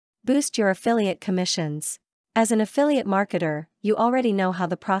Boost your affiliate commissions. As an affiliate marketer, you already know how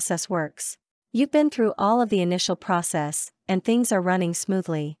the process works. You've been through all of the initial process, and things are running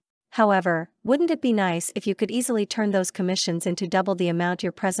smoothly. However, wouldn't it be nice if you could easily turn those commissions into double the amount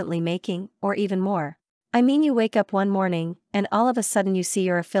you're presently making, or even more? I mean, you wake up one morning, and all of a sudden you see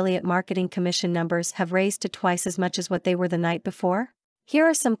your affiliate marketing commission numbers have raised to twice as much as what they were the night before? Here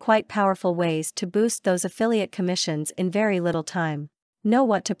are some quite powerful ways to boost those affiliate commissions in very little time. Know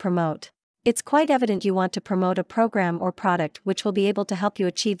what to promote. It's quite evident you want to promote a program or product which will be able to help you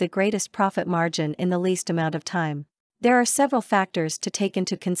achieve the greatest profit margin in the least amount of time. There are several factors to take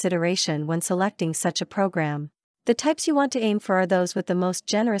into consideration when selecting such a program. The types you want to aim for are those with the most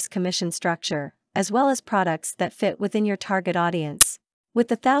generous commission structure, as well as products that fit within your target audience. With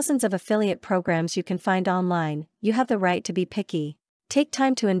the thousands of affiliate programs you can find online, you have the right to be picky. Take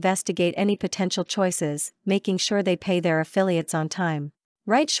time to investigate any potential choices, making sure they pay their affiliates on time.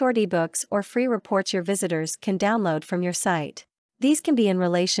 Write short ebooks or free reports your visitors can download from your site. These can be in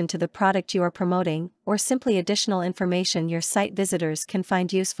relation to the product you are promoting, or simply additional information your site visitors can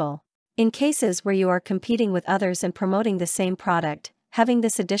find useful. In cases where you are competing with others and promoting the same product, having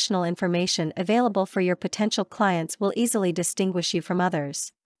this additional information available for your potential clients will easily distinguish you from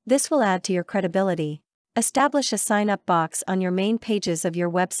others. This will add to your credibility. Establish a sign-up box on your main pages of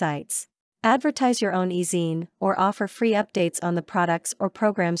your websites. Advertise your own e-zine, or offer free updates on the products or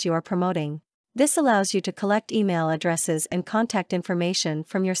programs you are promoting. This allows you to collect email addresses and contact information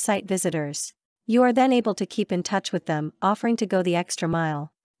from your site visitors. You are then able to keep in touch with them, offering to go the extra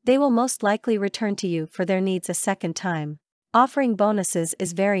mile. They will most likely return to you for their needs a second time. Offering bonuses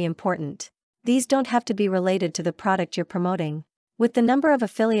is very important. These don't have to be related to the product you're promoting. With the number of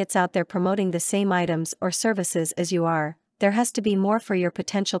affiliates out there promoting the same items or services as you are, there has to be more for your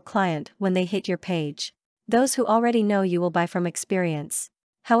potential client when they hit your page. Those who already know you will buy from experience.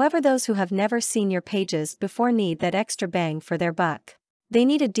 However, those who have never seen your pages before need that extra bang for their buck. They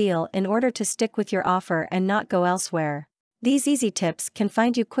need a deal in order to stick with your offer and not go elsewhere. These easy tips can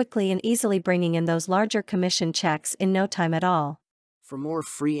find you quickly and easily, bringing in those larger commission checks in no time at all. For more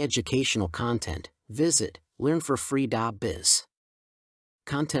free educational content, visit learnforfree.biz.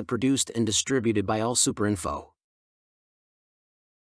 Content produced and distributed by AllSuperInfo.